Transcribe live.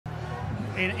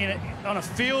on a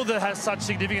field that has such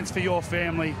significance for your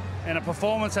family and a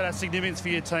performance that has significance for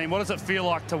your team, what does it feel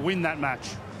like to win that match?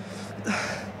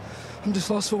 I'm just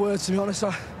lost for words, to be honest.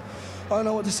 I don't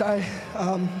know what to say.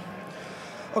 I've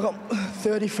got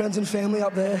 30 friends and family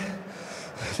up there.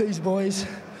 These boys,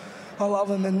 I love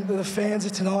them, and the fans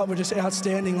of tonight were just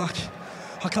outstanding. Like,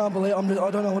 I can't believe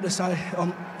I don't know what to say.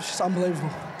 It's just unbelievable.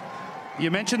 You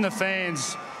mentioned the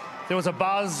fans. There was a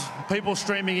buzz, people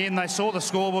streaming in. They saw the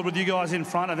scoreboard with you guys in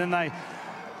front, and then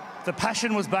the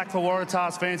passion was back for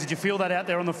Waratahs fans. Did you feel that out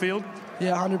there on the field?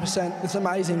 Yeah, 100%. It's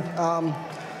amazing.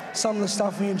 Some of the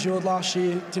stuff we endured last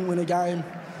year, didn't win a game,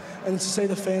 and to see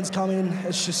the fans come in,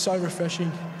 it's just so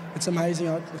refreshing. It's amazing.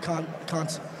 I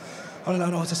don't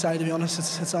know what to say, to be honest.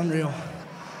 It's unreal.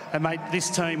 And mate, this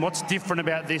team, what's different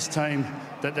about this team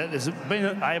that has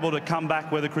been able to come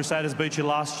back where the Crusaders beat you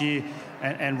last year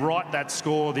and right that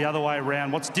score the other way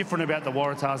around? What's different about the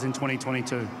Waratahs in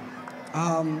 2022?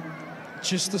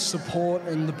 Just the support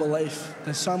and the belief.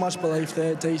 There's so much belief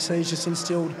there. DC's just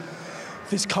instilled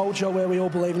this culture where we all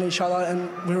believe in each other,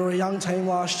 and we were a young team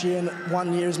last year, and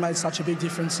 1 year has made such a big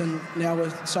difference, and now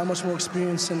we're so much more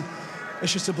experienced, and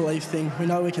it's just a belief thing. We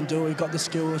know we can do it. We've got the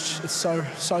skill. It's so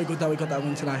good that we got that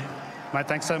win today. Mate,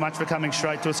 thanks so much for coming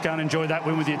straight to us. Go and enjoy that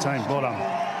win with your team. Well done.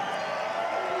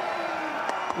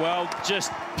 Well,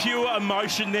 just pure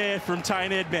emotion there from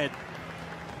Tane Edmed.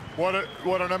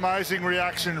 What an amazing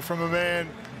reaction from a man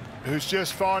who's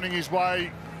just finding his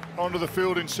way onto the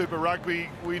field in Super Rugby.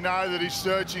 We know that he's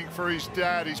searching for his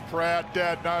dad, his proud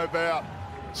dad, no doubt,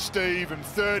 Steve, and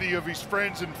 30 of his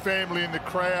friends and family in the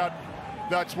crowd.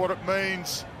 That's what it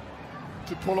means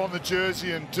to pull on the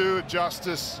jersey and do it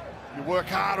justice. You work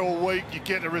hard all week, you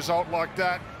get a result like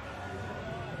that.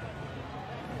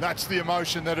 That's the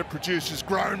emotion that it produces.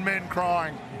 Grown men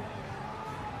crying.